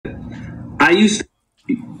I used to,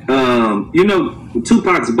 you know,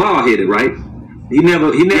 Tupac's bald headed, right? He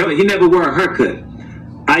never wore a haircut.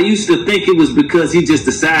 I used to think it was because he just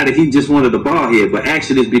decided he just wanted a bald head, but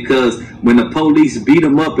actually it's because when the police beat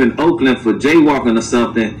him up in Oakland for jaywalking or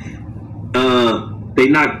something,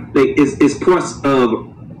 it's parts of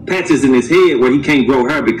patches in his head where he can't grow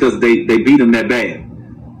hair because they beat him that bad.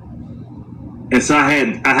 And so I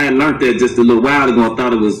had learned that just a little while ago. I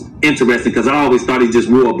thought it was interesting because I always thought he just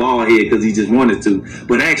wore a bald head because he just wanted to.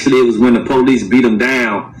 But actually it was when the police beat him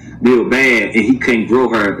down real bad and he can't grow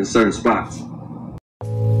hair in certain spots.